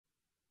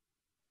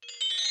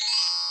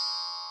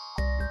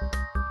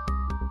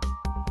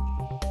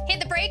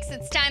breaks,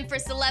 it's time for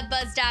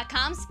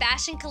CelebBuzz.com's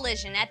Fashion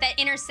Collision, at that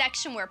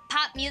intersection where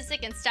pop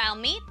music and style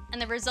meet, and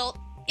the result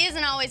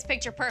isn't always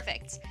picture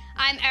perfect.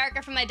 I'm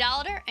Erika from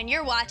Idolater, and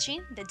you're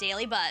watching The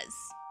Daily Buzz.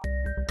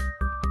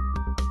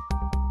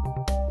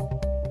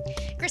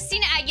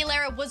 Christina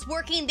Aguilera was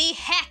working the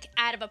heck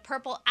out of a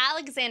purple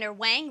Alexander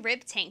Wang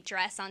rib tank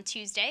dress on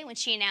Tuesday when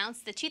she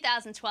announced the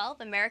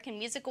 2012 American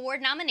Music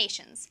Award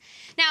nominations.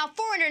 Now,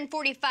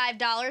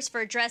 $445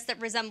 for a dress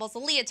that resembles a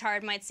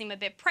leotard might seem a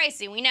bit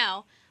pricey, we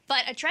know,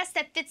 but a dress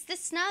that fits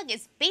this snug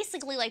is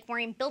basically like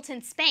wearing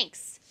built-in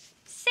Spanx.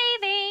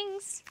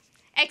 Savings!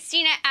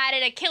 Xtina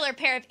added a killer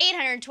pair of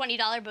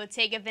 $820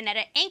 Bottega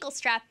Veneta ankle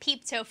strap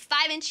peep toe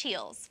 5-inch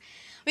heels.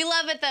 We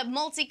love it that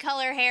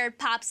multicolor-haired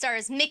pop star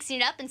is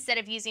mixing it up instead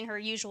of using her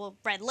usual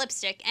red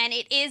lipstick, and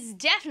it is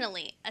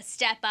definitely a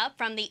step up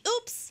from the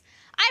 "oops,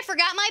 I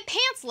forgot my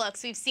pants"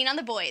 looks we've seen on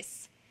The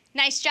Voice.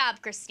 Nice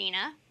job,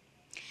 Christina.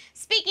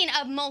 Speaking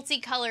of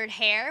multicolored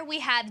hair, we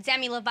have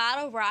Demi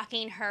Lovato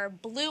rocking her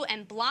blue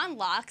and blonde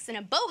locks in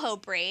a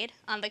boho braid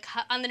on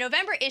the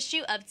November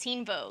issue of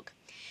Teen Vogue.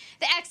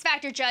 The X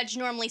Factor judge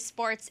normally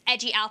sports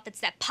edgy outfits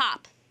that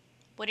pop.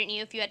 Wouldn't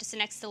you if you had to sit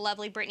next to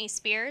lovely Britney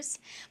Spears?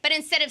 But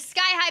instead of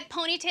sky-high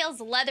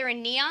ponytails, leather,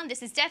 and neon,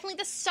 this is definitely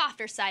the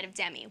softer side of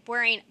Demi,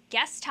 wearing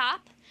Guess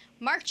top,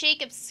 Marc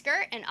Jacobs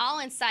skirt, and all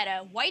inside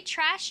a white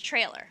trash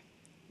trailer.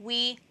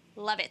 We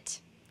love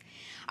it.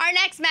 Our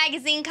next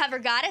magazine cover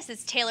goddess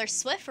is Taylor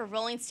Swift for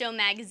Rolling Stone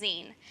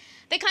magazine.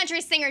 The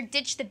country singer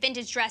ditched the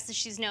vintage dresses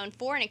she's known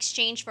for in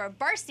exchange for a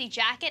varsity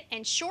jacket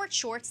and short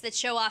shorts that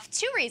show off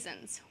two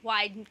reasons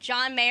why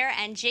John Mayer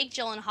and Jake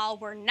Gyllenhaal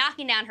were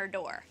knocking down her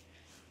door.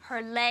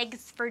 Her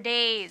legs for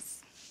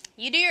days.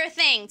 You do your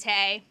thing,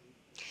 Tay.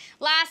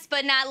 Last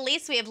but not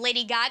least, we have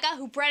Lady Gaga,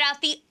 who brought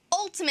out the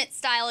ultimate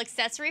style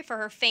accessory for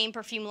her famed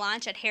perfume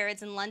launch at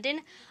Harrods in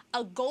London,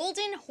 a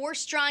golden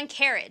horse-drawn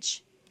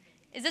carriage.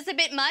 Is this a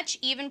bit much,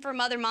 even for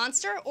Mother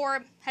Monster,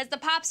 or has the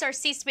pop star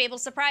ceased to be able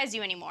to surprise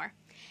you anymore?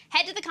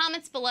 Head to the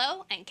comments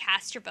below and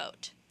cast your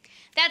vote.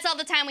 That's all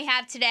the time we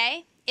have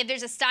today. If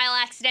there's a style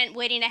accident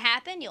waiting to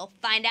happen, you'll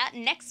find out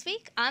next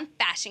week on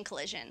Fashion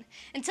Collision.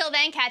 Until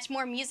then, catch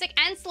more music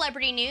and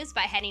celebrity news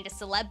by heading to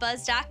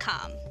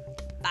CelebBuzz.com.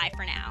 Bye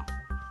for now.